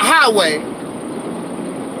way or the highway.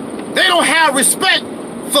 They don't have respect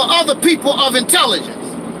for other people of intelligence.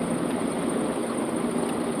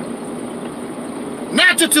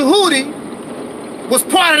 Natural Tahuti was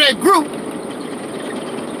part of that group,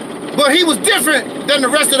 but he was different than the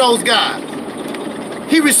rest of those guys.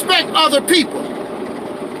 He respects other people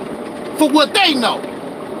for what they know.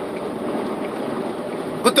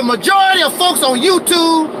 But the majority of folks on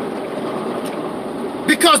YouTube,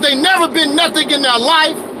 because they never been nothing in their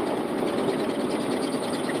life,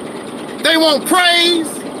 they want praise.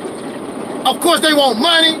 Of course, they want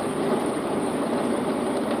money.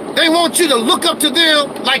 They want you to look up to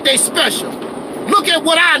them like they special. Look at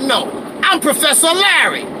what I know. I'm Professor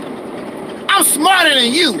Larry. I'm smarter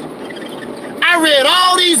than you. I read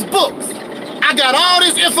all these books. I got all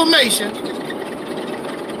this information.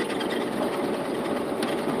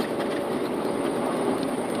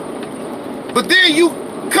 But then you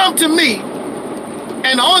come to me,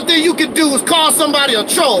 and the only thing you can do is call somebody a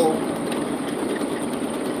troll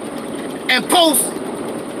and post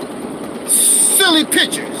silly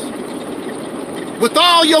pictures with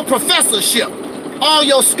all your professorship, all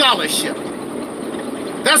your scholarship.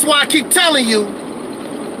 That's why I keep telling you,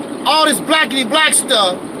 all this blackity black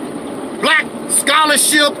stuff, black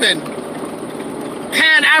scholarship and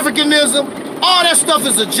Pan-Africanism, all that stuff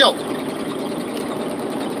is a joke.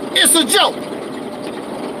 It's a joke.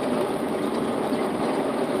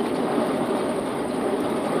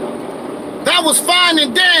 That was fine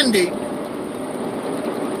and dandy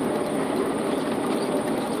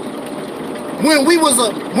when we was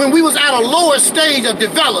at a lower stage of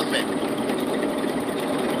development.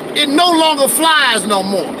 It no longer flies no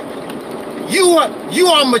more. You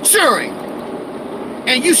are maturing,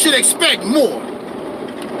 and you should expect more.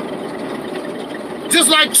 Just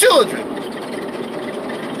like children.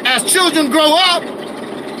 As children grow up,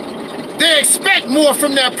 they expect more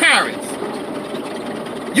from their parents.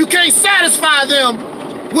 You can't satisfy them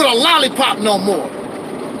with a lollipop no more.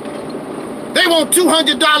 They want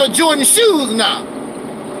 $200 Jordan shoes now.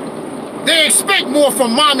 They expect more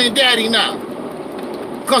from mommy and daddy now,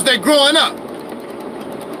 because they're growing up.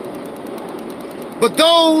 But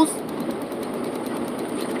those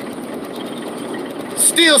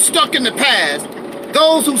still stuck in the past,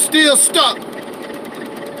 those who still stuck,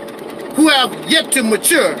 who have yet to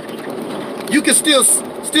mature, you can still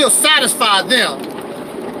satisfy them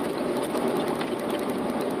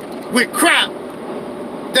with crap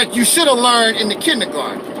that you should have learned in the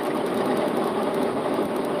kindergarten.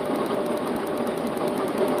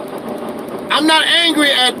 I'm not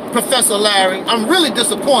angry at Professor Larry. I'm really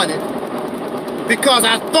disappointed because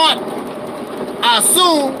I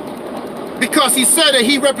assumed, because he said that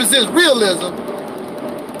he represents realism,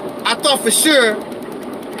 I thought for sure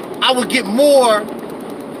I would get more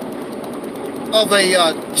of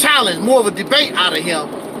a challenge, more of a debate out of him.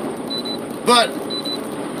 But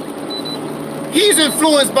he's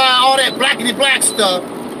influenced by all that blackity black stuff,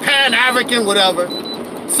 Pan-African, whatever.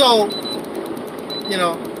 So, you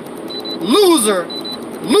know, loser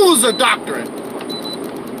doctrine.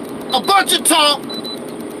 A bunch of talk,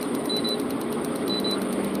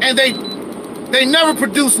 and they never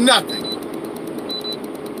produce nothing.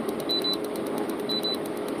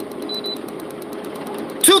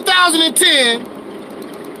 (2010)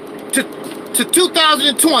 to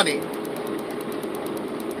 2020,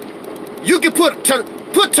 you can put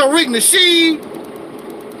Tariq Nasheed,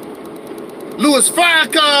 Louis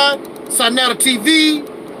Farrakhan, Sanetta TV,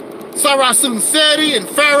 Sarah Sunseti, and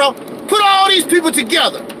Pharaoh. Put all these people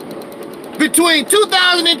together. Between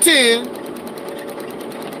 2010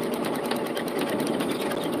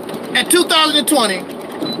 and 2020,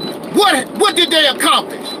 what did they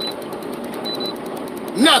accomplish?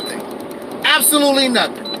 Nothing. Absolutely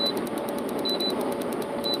nothing.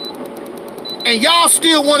 And y'all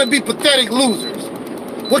still want to be pathetic losers.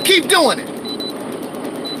 Well, keep doing it.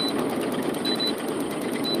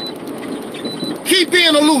 Keep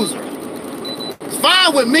being a loser. It's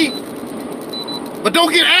fine with me. But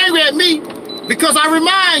don't get angry at me because I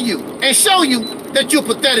remind you and show you that you're a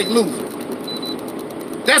pathetic loser.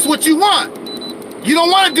 That's what you want. You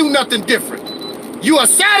don't want to do nothing different. You are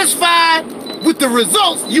satisfied with the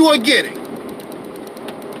results you are getting.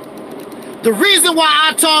 The reason why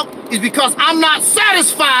I talk is because I'm not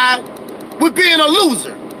satisfied with being a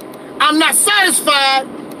loser. I'm not satisfied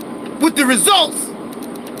with the results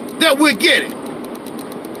that we're getting.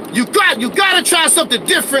 You got to try something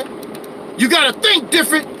different. You got to think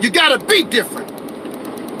different. You got to be different.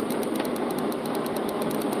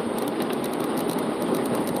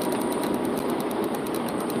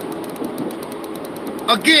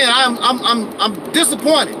 Again, I'm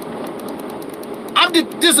disappointed. I'm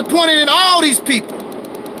disappointed in all these people.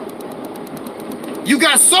 You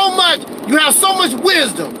have so much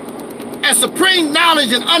wisdom and supreme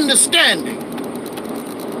knowledge and understanding.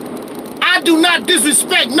 I do not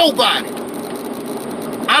disrespect nobody.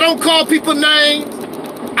 I don't call people names.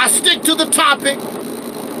 I stick to the topic.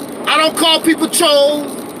 I don't call people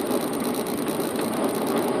trolls.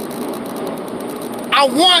 I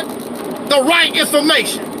want the right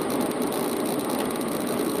information.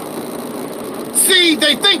 See,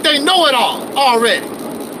 they think they know it all already.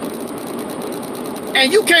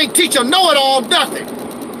 And you can't teach a know-it-all nothing.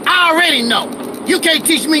 I already know. You can't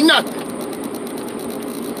teach me nothing.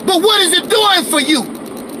 But what is it doing for you?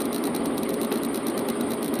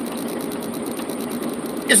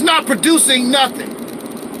 It's not producing nothing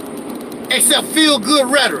except feel-good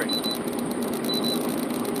rhetoric,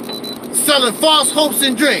 selling false hopes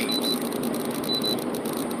and dreams.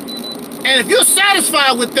 And if you're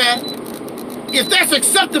satisfied with that, if that's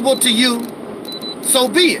acceptable to you, so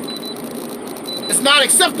be it. It's not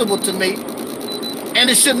acceptable to me, and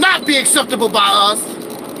it should not be acceptable by us.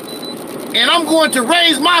 And I'm going to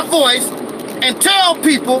raise my voice and tell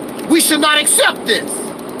people we should not accept this.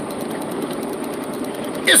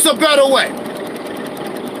 It's a better way.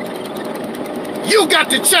 You got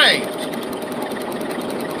to change.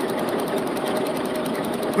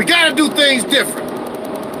 We got to do things different.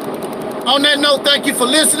 On that note, thank you for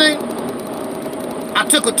listening. I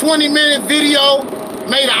took a 20-minute video,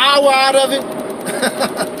 made an hour out of it.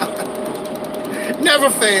 Never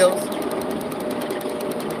fails.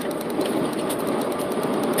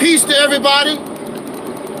 Peace to everybody,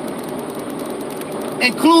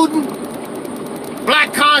 including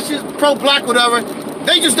black conscious, pro-black, whatever.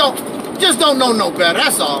 They just don't know no better.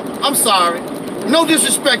 That's all. I'm sorry. No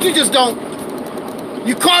disrespect. You just don't.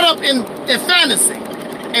 You caught up in fantasy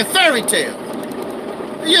and fairy tales.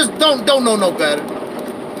 You just don't know no better.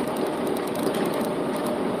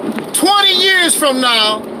 20 years from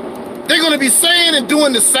now, they're going to be saying and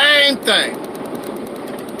doing the same thing.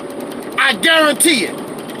 I guarantee it.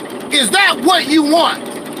 Is that what you want?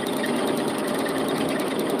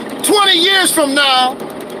 20 years from now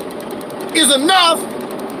is enough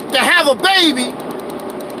to have a baby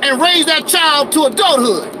and raise that child to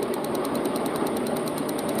adulthood.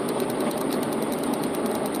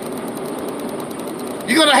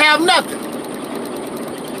 You're going to have nothing.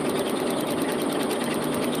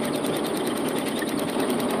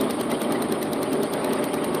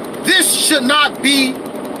 This should not be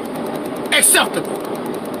acceptable.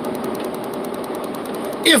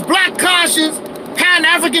 If black conscience,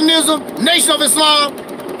 Pan-Africanism, Nation of Islam,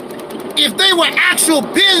 if they were actual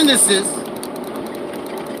businesses,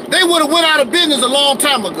 they would have went out of business a long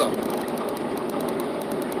time ago.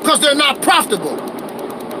 Because they're not profitable.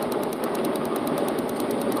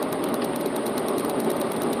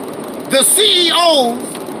 The CEOs,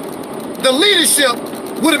 the leadership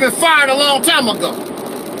would have been fired a long time ago.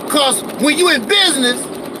 Because when you're in business,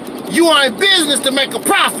 you are in business to make a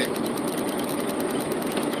profit.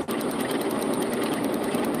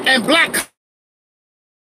 And black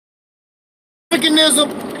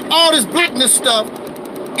Africanism, all this blackness stuff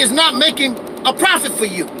is not making a profit for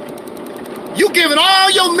you. You giving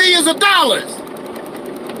all your millions of dollars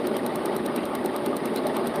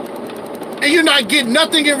and you're not getting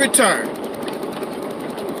nothing in return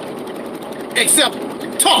except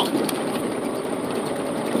talk.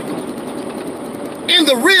 In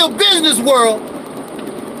the real business world,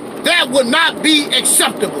 that would not be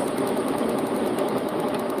acceptable.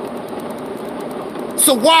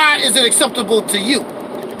 So why is it acceptable to you?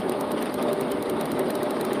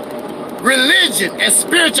 Religion and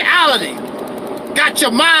spirituality got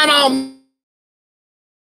your mind on,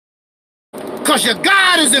 because your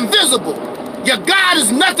God is invisible. Your God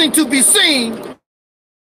is nothing to be seen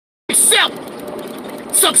except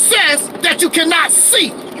success that you cannot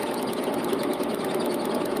see.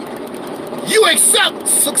 You accept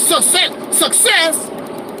success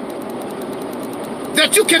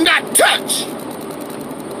that you cannot touch.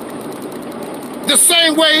 The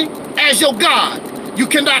same way as your God. You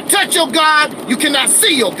cannot touch your God, you cannot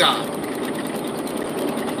see your God.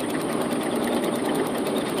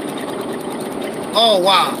 Oh,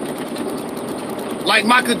 wow. Like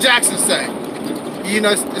Michael Jackson said, you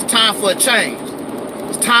know, it's time for a change.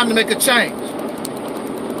 It's time to make a change.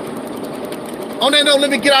 On that note, let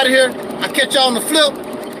me get out of here. I'll catch y'all on the flip.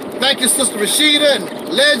 Thank you, Sister Rashida and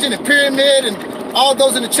Legend and Pyramid and all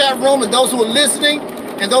those in the chat room and those who are listening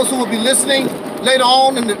and those who will be listening later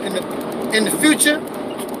on in the future.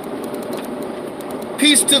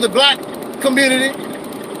 Peace to the black community.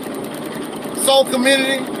 soul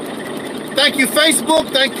community. Thank you,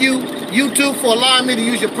 Facebook. Thank you, YouTube, for allowing me to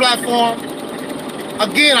use your platform.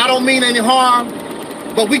 Again, I don't mean any harm,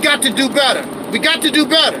 but we got to do better. We got to do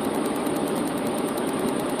better.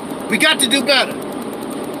 We got to do better.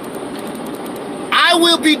 I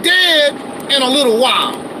will be dead in a little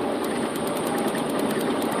while.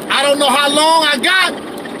 I don't know how long I got.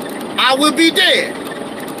 I will be dead.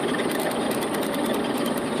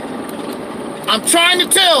 I'm trying to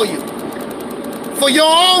tell you, for your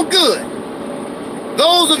own good,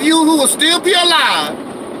 those of you who will still be alive,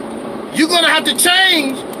 you're going to have to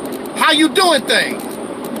change how you're doing things.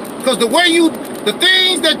 Because the way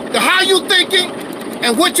how you're thinking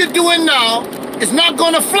and what you're doing now is not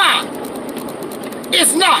going to fly.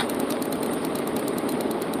 It's not.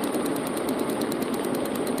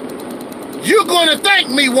 You're going to thank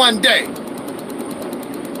me one day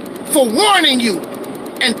for warning you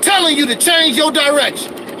and telling you to change your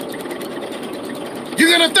direction.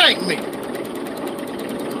 You're going to thank me.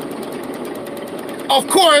 Of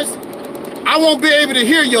course, I won't be able to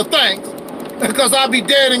hear your thanks because I'll be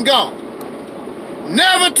dead and gone.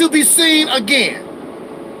 Never to be seen again.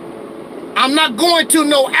 I'm not going to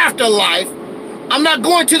no afterlife. I'm not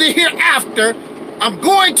going to the hereafter. I'm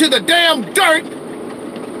going to the damn dirt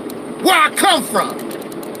where I come from.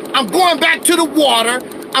 I'm going back to the water.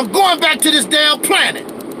 I'm going back to this damn planet.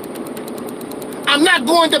 I'm not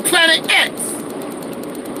going to planet X.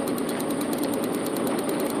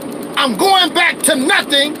 I'm going back to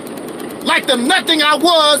nothing like the nothing I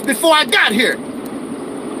was before I got here.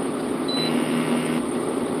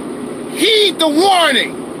 Heed the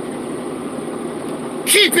warning.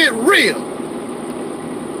 Keep it real.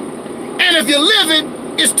 And if you're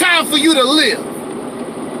living, it's time for you to live.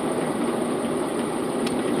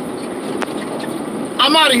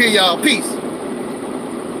 I'm out of here, y'all. Peace.